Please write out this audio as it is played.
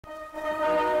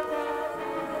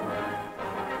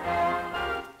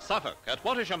Suffolk, at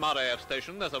Wattisham R.A.F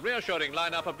Station, there's a reassuring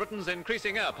lineup of Britain's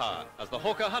increasing air power as the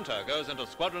Hawker Hunter goes into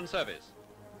squadron service.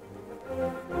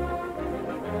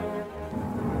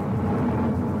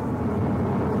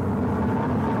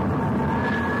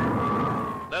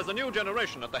 There's a new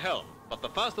generation at the helm, but the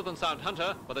faster-than-sound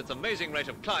Hunter, with its amazing rate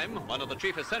of climb, one of the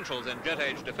chief essentials in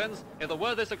jet-age defence, is the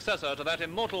worthy successor to that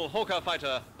immortal Hawker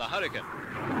fighter, the Hurricane.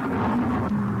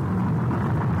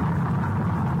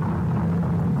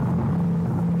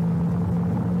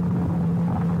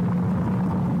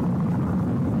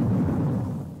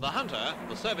 The Hunter,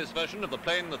 the service version of the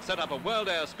plane that set up a world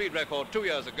air speed record 2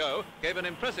 years ago, gave an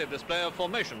impressive display of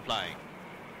formation flying.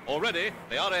 Already,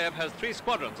 the RAF has 3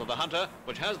 squadrons of the Hunter,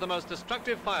 which has the most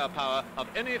destructive firepower of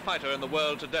any fighter in the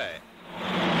world today.